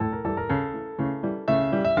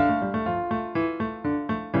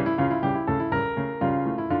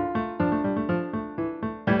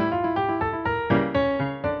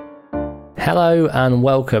Hello and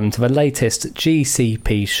welcome to the latest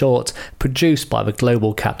GCP short produced by the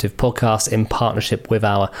Global Captive Podcast in partnership with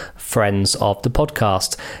our friends of the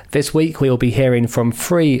podcast. This week we will be hearing from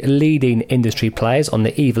three leading industry players on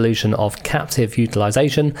the evolution of captive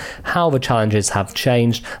utilisation, how the challenges have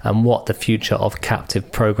changed and what the future of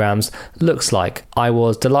captive programs looks like. I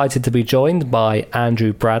was delighted to be joined by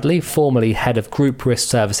Andrew Bradley, formerly Head of Group Risk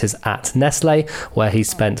Services at Nestlé, where he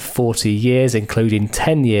spent 40 years, including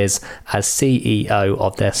 10 years as CEO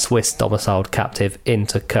of their Swiss-domiciled captive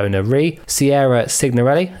Intercona Re, Sierra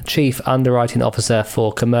Signorelli, Chief Underwriting Officer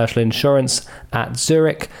for Commercial Insurance at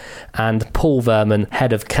Zurich, and Paul Verman,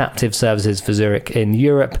 Head of Captive Services for Zurich in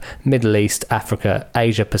Europe, Middle East, Africa,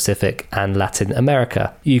 Asia Pacific and Latin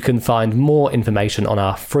America. You can find more information on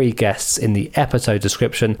our free guests in the episode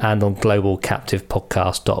description and on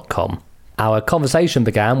globalcaptivepodcast.com. Our conversation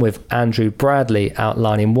began with Andrew Bradley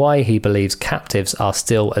outlining why he believes captives are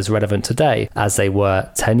still as relevant today as they were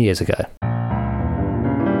 10 years ago.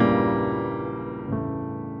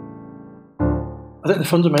 I think the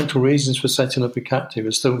fundamental reasons for setting up a captive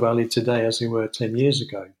are still valid today as they were 10 years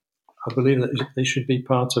ago. I believe that they should be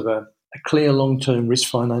part of a clear long-term risk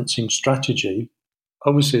financing strategy.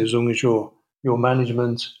 Obviously, as long as your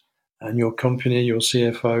management and your company, your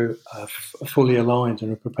CFO, are fully aligned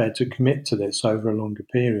and are prepared to commit to this over a longer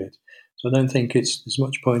period. So I don't think there's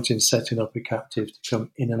much point in setting up a captive to come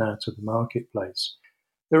in and out of the marketplace.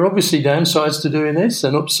 There are obviously downsides to doing this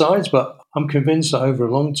and upsides, but I'm convinced that over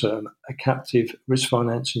a long term, a captive risk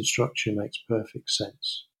financing structure makes perfect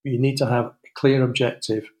sense. You need to have a clear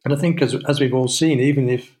objective. And I think as we've all seen, even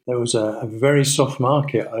if there was a very soft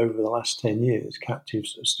market over the last 10 years,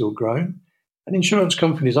 captives have still grown. And insurance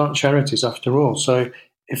companies aren't charities after all. So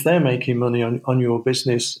if they're making money on your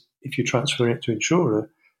business, if you transfer it to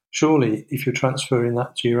insurer, surely if you're transferring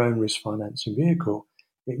that to your own risk financing vehicle,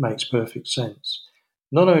 it makes perfect sense.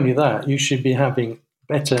 Not only that, you should be having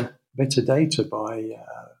better data by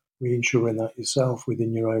reinsuring that yourself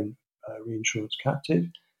within your own reinsurance captive.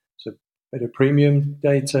 So better premium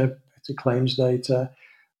data, better claims data,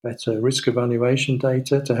 better risk evaluation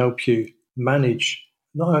data to help you manage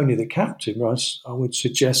not only the captive, I would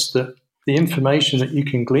suggest that the information that you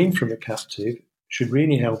can glean from a captive should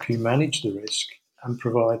really help you manage the risk and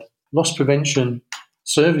provide loss prevention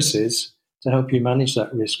services to help you manage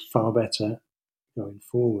that risk far better going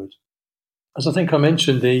forward. As I think I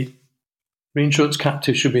mentioned, the reinsurance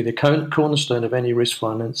captive should be the cornerstone of any risk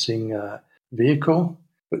financing vehicle.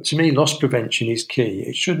 But to me, loss prevention is key.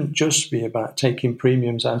 It shouldn't just be about taking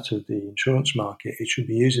premiums out of the insurance market. It should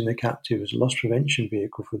be using the captive as a loss prevention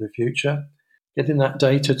vehicle for the future, getting that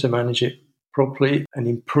data to manage it properly and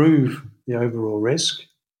improve the overall risk,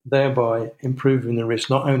 thereby improving the risk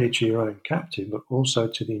not only to your own captive, but also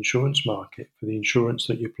to the insurance market for the insurance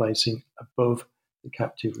that you're placing above the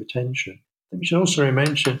captive retention. We should also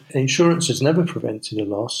mention insurance has never prevented a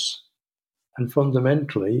loss. And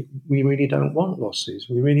fundamentally, we really don't want losses.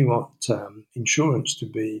 We really want insurance to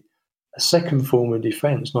be a second form of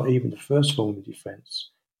defence, not even the first form of defence.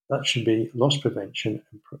 That should be loss prevention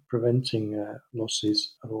and preventing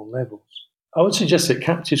losses at all levels. I would suggest that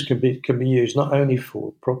captives can be used not only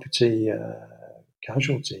for property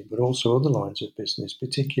casualty, but also other lines of business,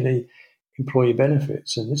 particularly employee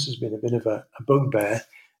benefits. And this has been a bit of a bugbear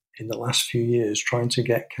in the last few years, trying to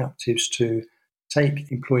get captives to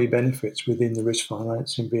take employee benefits within the risk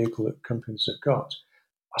financing vehicle that companies have got.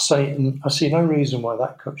 I see no reason why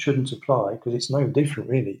that shouldn't apply, because it's no different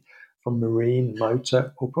really from marine,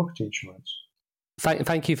 motor or property insurance.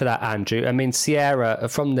 Thank you for that, Andrew. I mean, Sierra,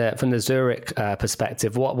 from the Zurich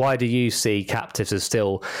perspective, why do you see captives as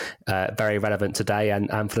still very relevant today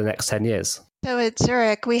and for the next 10 years? So at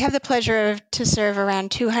Zurich, we have the pleasure to serve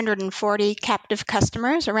around 240 captive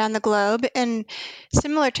customers around the globe. And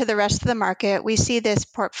similar to the rest of the market, we see this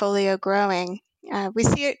portfolio growing. We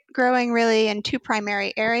see it growing really in two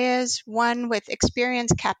primary areas. One, with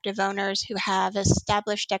experienced captive owners who have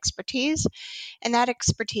established expertise, and that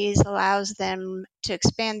expertise allows them to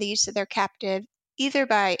expand the use of their captive either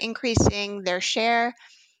by increasing their share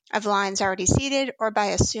of lines already seeded or by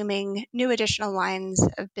assuming new additional lines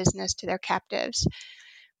of business to their captives.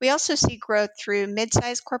 We also see growth through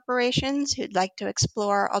mid-sized corporations who'd like to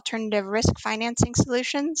explore alternative risk financing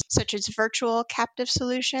solutions, such as virtual captive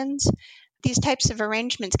solutions. These types of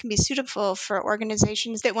arrangements can be suitable for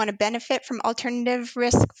organizations that want to benefit from alternative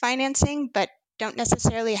risk financing, but don't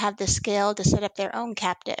necessarily have the scale to set up their own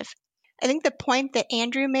captive. I think the point that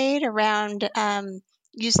Andrew made around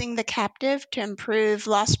using the captive to improve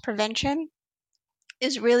loss prevention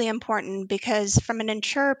is really important, because from an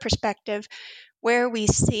insurer perspective, where we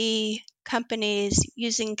see companies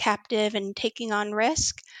using captive and taking on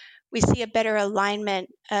risk, we see a better alignment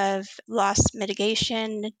of loss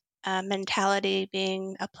mitigation mentality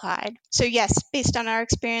being applied. So yes, based on our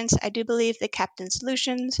experience, I do believe the captive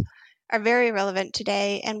solutions are very relevant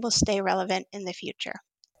today and will stay relevant in the future.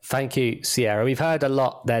 Thank you, Sierra. We've heard a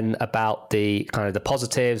lot then about the kind of the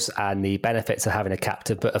positives and the benefits of having a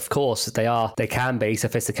captive, but of course they can be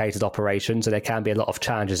sophisticated operations and there can be a lot of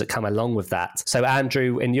challenges that come along with that. So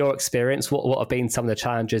Andrew, in your experience, what have been some of the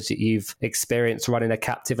challenges that you've experienced running a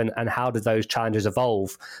captive, and how did those challenges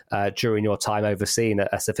evolve during your time overseeing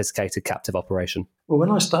a sophisticated captive operation? Well, when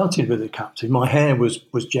I started with a captive, my hair was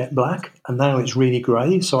jet black and now it's really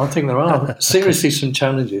grey. So I think there are seriously some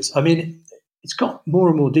challenges. I mean, it's got more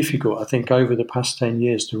and more difficult, I think, over the past 10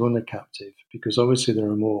 years to run a captive because obviously there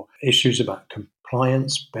are more issues about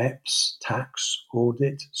compliance, BEPS, tax,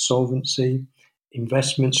 audit, solvency,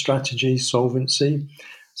 investment strategy, solvency.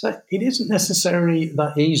 So it isn't necessarily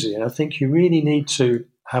that easy. And I think you really need to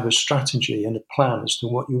have a strategy and a plan as to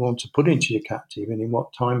what you want to put into your captive and in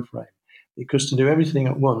what time frame. Because to do everything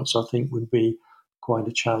at once, I think, would be quite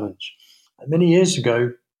a challenge. Many years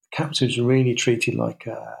ago, captives were really treated like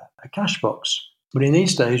a cash box. But in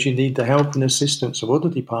these days, you need the help and assistance of other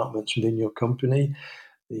departments within your company,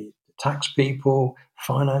 the tax people,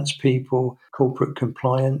 finance people, corporate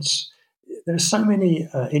compliance. There are so many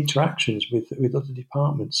interactions with other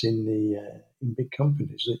departments in big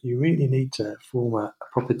companies that you really need to form a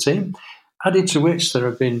proper team. Added to which, there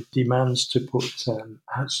have been demands to put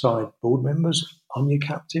outside board members on your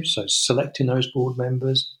captive, so selecting those board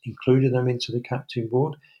members, including them into the captive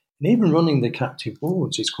board, and even running the captive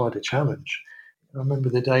boards is quite a challenge. I remember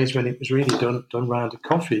the days when it was really done round a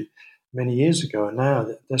coffee many years ago, and now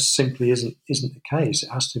that simply isn't the case. It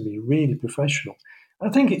has to be really professional. I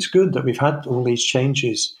think it's good that we've had all these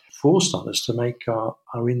changes forced on us to make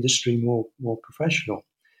our industry more professional.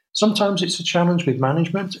 Sometimes it's a challenge with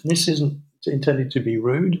management, and this isn't intended to be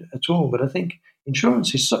rude at all, but I think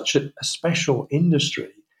insurance is such a special industry.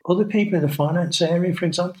 Other people in the finance area, for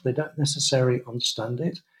example, they don't necessarily understand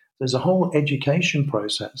it. There's a whole education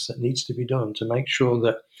process that needs to be done to make sure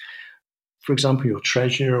that, for example, your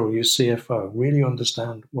treasurer or your CFO really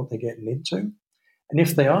understand what they're getting into. And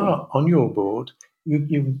if they are on your board,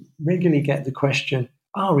 you regularly get the question,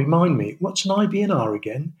 remind me, what's an IBNR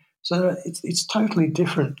again? So it's totally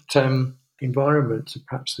different environment to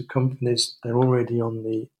perhaps the companies they're already on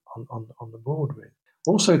the board with.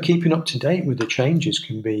 Also, keeping up to date with the changes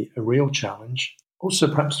can be a real challenge. Also,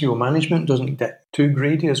 perhaps your management doesn't get too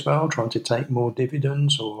greedy as well, trying to take more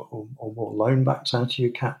dividends or more loan backs out of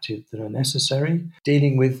your captive that are necessary.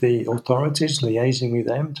 Dealing with the authorities, liaising with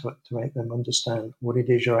them to make them understand what it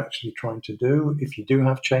is you're actually trying to do, if you do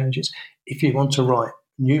have changes. If you want to write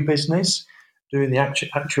new business, doing the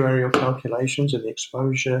actuarial calculations and the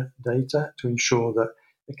exposure data to ensure that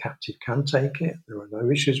the captive can take it. There are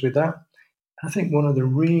no issues with that. I think one of the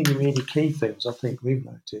really, really key things I think we've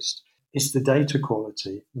noticed is the data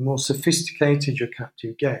quality. The more sophisticated your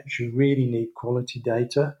captive gets, you really need quality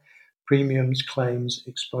data. Premiums, claims,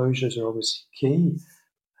 exposures are obviously key.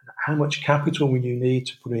 How much capital will you need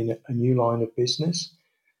to put in a new line of business?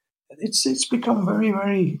 It's become very,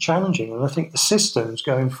 very challenging. And I think the systems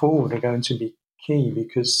going forward are going to be key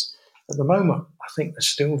because at the moment, I think they're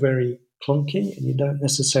still very clunky and you don't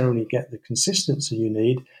necessarily get the consistency you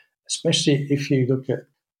need, especially if you look at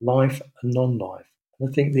life and non-life. And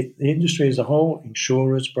I think the industry as a whole,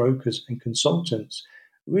 insurers, brokers and consultants,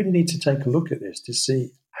 really need to take a look at this to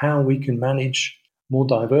see how we can manage more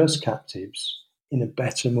diverse captives in a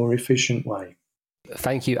better, more efficient way.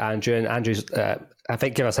 Thank you, Andrew. And Andrew's, I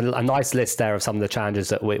think, give us a nice list there of some of the challenges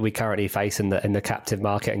that we currently face in the captive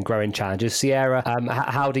market and growing challenges. Sierra,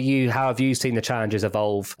 how have you seen the challenges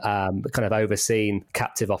evolve, kind of overseeing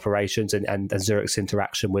captive operations and Zurich's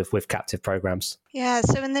interaction with captive programs? Yeah,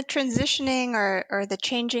 so in the transitioning or the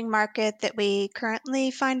changing market that we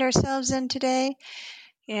currently find ourselves in today,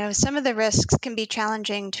 some of the risks can be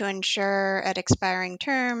challenging to insure at expiring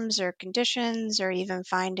terms or conditions, or even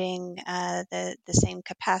finding the same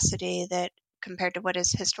capacity that compared to what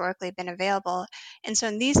has historically been available. And so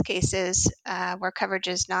in these cases, where coverage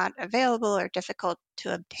is not available or difficult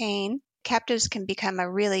to obtain, captives can become a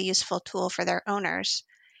really useful tool for their owners.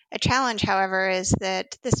 A challenge, however, is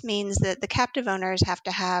that this means that the captive owners have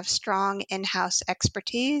to have strong in-house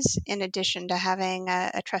expertise in addition to having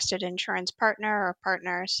a trusted insurance partner or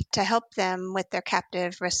partners to help them with their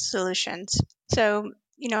captive risk solutions. So,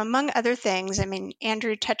 Among other things,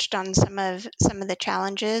 Andrew touched on some of the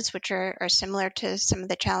challenges, which are similar to some of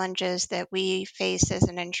the challenges that we face as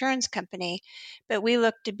an insurance company, but we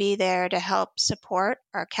look to be there to help support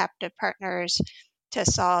our captive partners to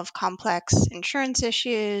solve complex insurance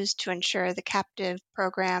issues, to ensure the captive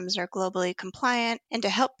programs are globally compliant, and to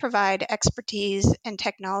help provide expertise and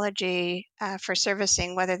technology for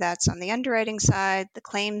servicing, whether that's on the underwriting side, the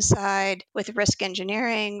claims side, with risk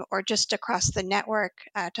engineering, or just across the network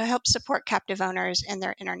to help support captive owners in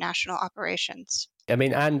their international operations.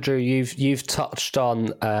 Andrew, you've touched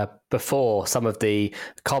on before some of the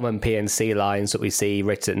common P&C lines that we see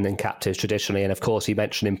written in captives traditionally, and of course you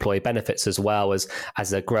mentioned employee benefits as well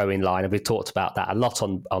as a growing line, and we've talked about that a lot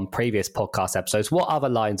on previous podcast episodes. What other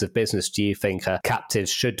lines of business do you think captives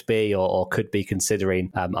should be or could be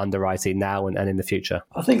considering underwriting now and in the future?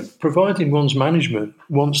 I think providing one's management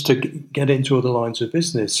wants to get into other lines of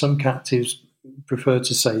business. Some captives prefer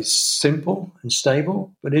to say simple and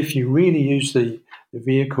stable, but if you really use the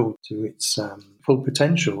vehicle to its full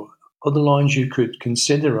potential, other lines you could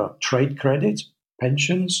consider are trade credit,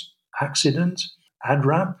 pensions, accident,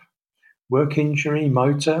 ADRAP, work injury,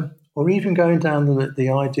 motor, or even going down the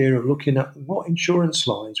idea of looking at what insurance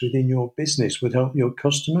lines within your business would help your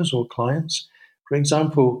customers or clients. For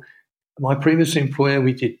example, my previous employer,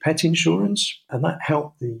 we did pet insurance, and that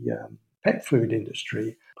helped the pet food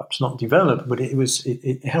industry, perhaps not develop, but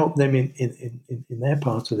it helped them in their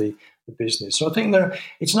part of the business. So I think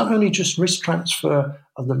it's not only just risk transfer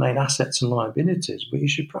of the main assets and liabilities, but you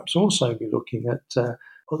should perhaps also be looking at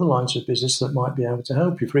other lines of business that might be able to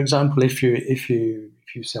help you. For example, if you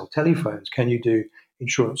sell telephones, can you do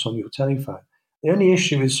insurance on your telephone? The only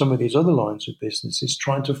issue with some of these other lines of business is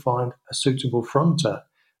trying to find a suitable fronter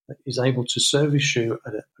that is able to service you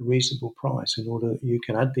at a reasonable price in order that you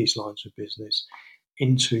can add these lines of business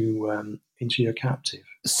into your captive.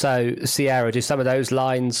 So, Sierra, do some of those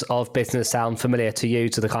lines of business sound familiar to you,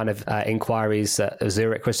 to the kind of inquiries that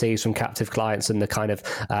Zurich receives from captive clients and the kind of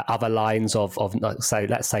other lines of let's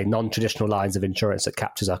say, non-traditional lines of insurance that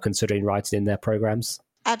captives are considering writing in their programs?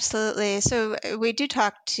 Absolutely. So we do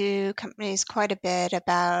talk to companies quite a bit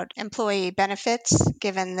about employee benefits,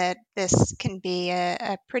 given that this can be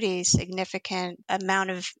a pretty significant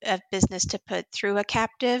amount of business to put through a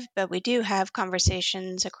captive. But we do have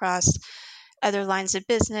conversations across other lines of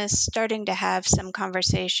business, starting to have some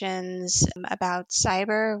conversations about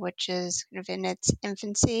cyber, which is kind of in its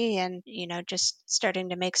infancy and, just starting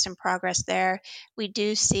to make some progress there. We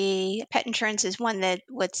do see pet insurance is one that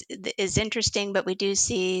is interesting, but we do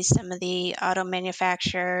see some of the auto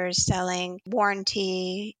manufacturers selling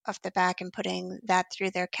warranty off the back and putting that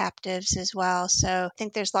through their captives as well. So I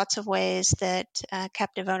think there's lots of ways that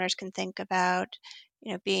captive owners can think about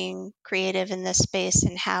being creative in this space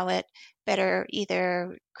and how it better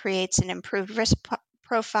either creates an improved risk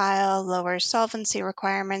profile, lowers solvency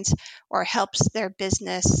requirements, or helps their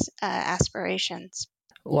business aspirations.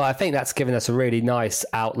 Well, I think that's given us a really nice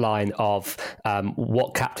outline of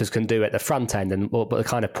what captives can do at the front end and what the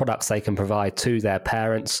kind of products they can provide to their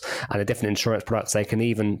parents and the different insurance products they can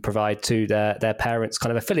even provide to their parents'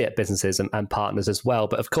 kind of affiliate businesses and partners as well.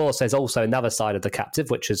 But of course, there's also another side of the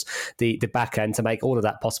captive, which is the back end to make all of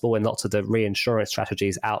that possible and lots of the reinsurance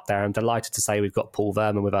strategies out there. I'm delighted to say we've got Paul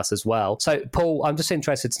Verman with us as well. So, Paul, I'm just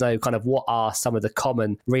interested to know kind of what are some of the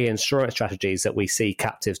common reinsurance strategies that we see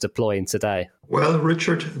captives deploying today? Well,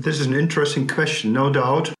 Richard, this is an interesting question, no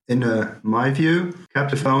doubt. In my view,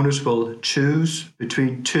 captive owners will choose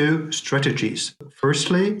between two strategies.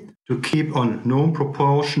 Firstly, to keep on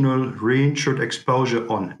non-proportional reinsured exposure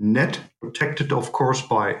on net, protected, of course,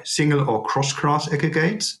 by single or cross-class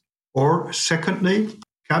aggregates. Or secondly,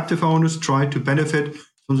 captive owners try to benefit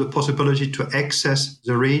from the possibility to access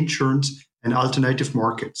the reinsurance and alternative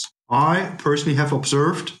markets. I personally have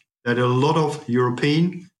observed that a lot of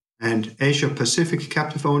European and Asia-Pacific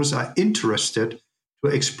captive owners are interested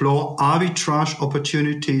to explore arbitrage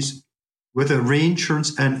opportunities with the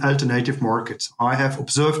reinsurance and alternative markets. I have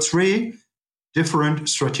observed three different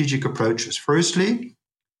strategic approaches. Firstly,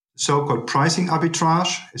 so-called pricing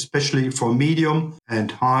arbitrage, especially for medium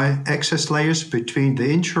and high excess layers between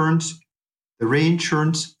the insurance, the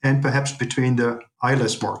reinsurance, and perhaps between the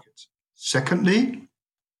ILS markets. Secondly,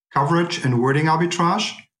 coverage and wording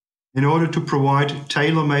arbitrage, in order to provide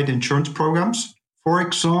tailor-made insurance programs, for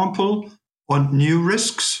example, on new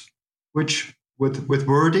risks, which with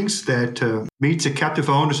wordings that meets the captive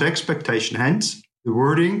owner's expectation. Hence, the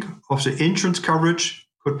wording of the insurance coverage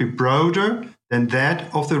could be broader than that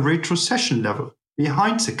of the retrocession level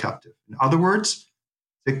behind the captive. In other words,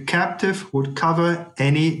 the captive would cover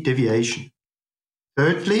any deviation.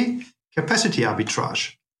 Thirdly, capacity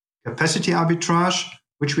arbitrage. Capacity arbitrage,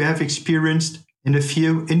 which we have experienced in a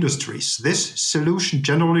few industries. This solution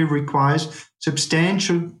generally requires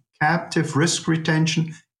substantial captive risk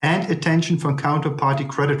retention and attention from counterparty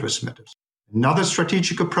credit risk matters. Another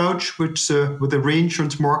strategic approach with the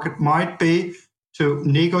reinsurance market might be to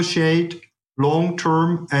negotiate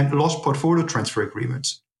long-term and loss portfolio transfer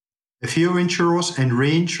agreements. A few insurers and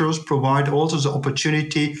reinsurers provide also the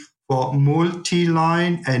opportunity for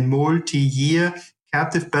multi-line and multi-year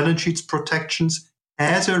captive balance sheets protections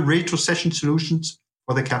as a retrocession solutions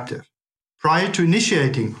for the captive. Prior to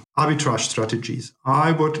initiating arbitrage strategies,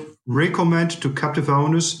 I would recommend to captive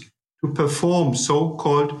owners to perform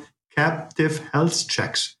so-called captive health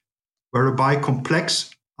checks, whereby complex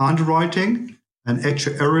underwriting and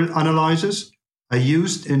actuarial analysis are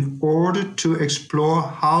used in order to explore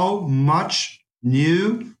how much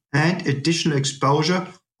new and additional exposure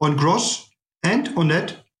on gross and on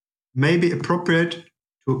net may be appropriate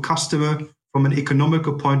to a customer from an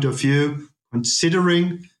economical point of view,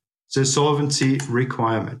 considering the solvency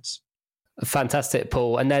requirements. Fantastic,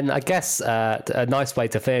 Paul. And then I guess a nice way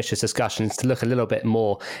to finish this discussion is to look a little bit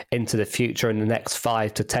more into the future in the next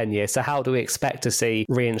 5 to 10 years. So how do we expect to see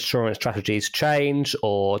reinsurance strategies change,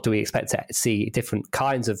 or do we expect to see different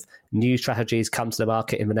kinds of new strategies come to the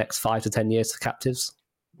market in the next 5 to 10 years for captives?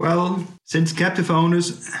 Well, since captive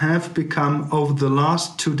owners have become over the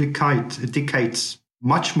last 2 decades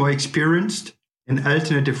much more experienced in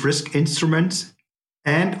alternative risk instruments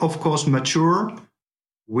and of course mature,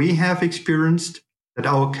 we have experienced that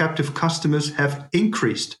our captive customers have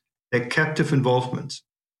increased their captive involvement.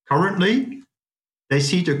 Currently, they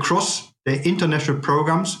cede across their international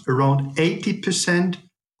programs around 80%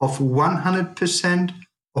 of 100%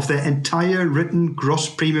 of their entire written gross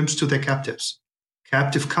premiums to their captives.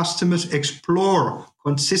 Captive customers explore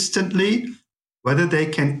consistently whether they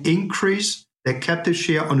can increase their captive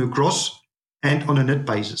share on a gross and on a net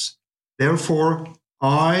basis. Therefore,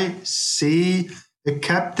 I see a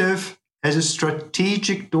captive as a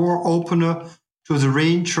strategic door opener to the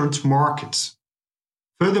reinsurance markets.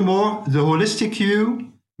 Furthermore, the holistic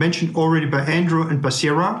view, mentioned already by Andrew and by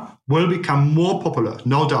Sierra, will become more popular,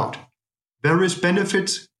 no doubt. Various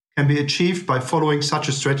benefits can be achieved by following such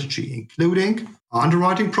a strategy, including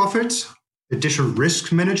underwriting profits, additional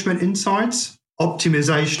risk management insights,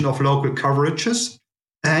 optimization of local coverages,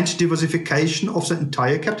 and diversification of the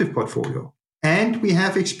entire captive portfolio. And we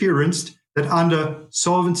have experienced that under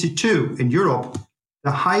Solvency II in Europe,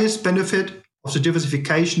 the highest benefit of the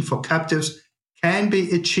diversification for captives can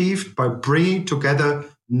be achieved by bringing together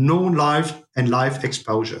non-life and life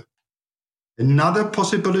exposure. Another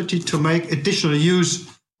possibility to make additional use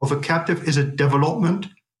of a captive is a development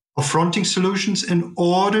of fronting solutions in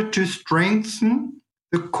order to strengthen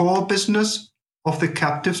the core business of the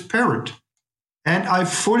captive's parent. And I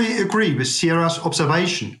fully agree with Sierra's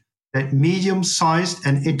observation that medium-sized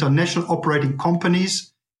and international operating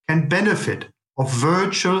companies can benefit of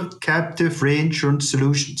virtual captive reinsurance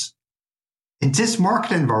solutions. In this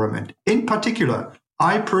market environment, in particular,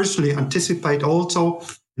 I personally anticipate also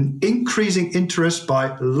an increasing interest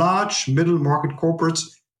by large middle market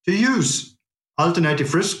corporates to use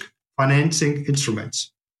alternative risk financing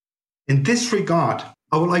instruments. In this regard,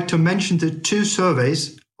 I would like to mention the 2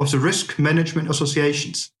 surveys of the risk management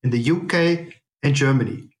associations in the UK and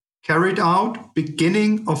Germany, carried out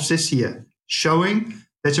beginning of this year, showing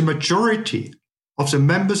that the majority of the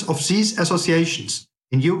members of these associations,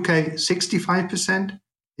 in UK 65%,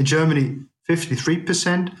 in Germany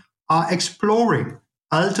 53%, are exploring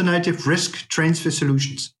alternative risk transfer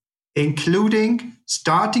solutions, including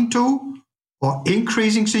starting to or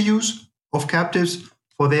increasing the use of captives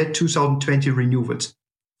for their 2020 renewals.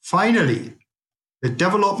 Finally, the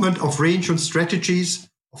development of reinsurance strategies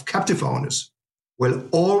of captive owners will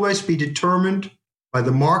always be determined by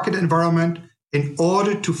the market environment in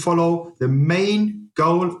order to follow the main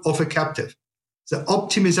goal of a captive, the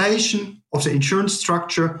optimization of the insurance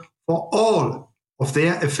structure for all of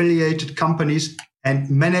their affiliated companies and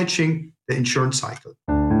managing the insurance cycle.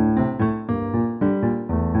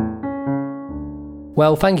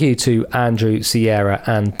 Well, thank you to Andrew, Sierra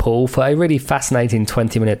and Paul for a really fascinating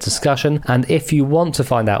 20-minute discussion. And if you want to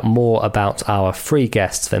find out more about our free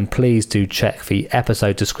guests, then please do check the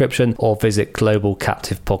episode description or visit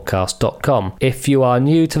globalcaptivepodcast.com. If you are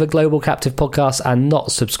new to the Global Captive Podcast and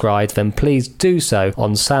not subscribed, then please do so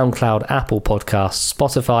on SoundCloud, Apple Podcasts,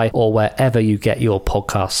 Spotify, or wherever you get your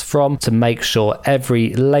podcasts from to make sure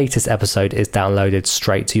every latest episode is downloaded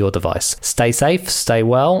straight to your device. Stay safe, stay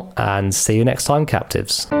well, and see you next time, Captives.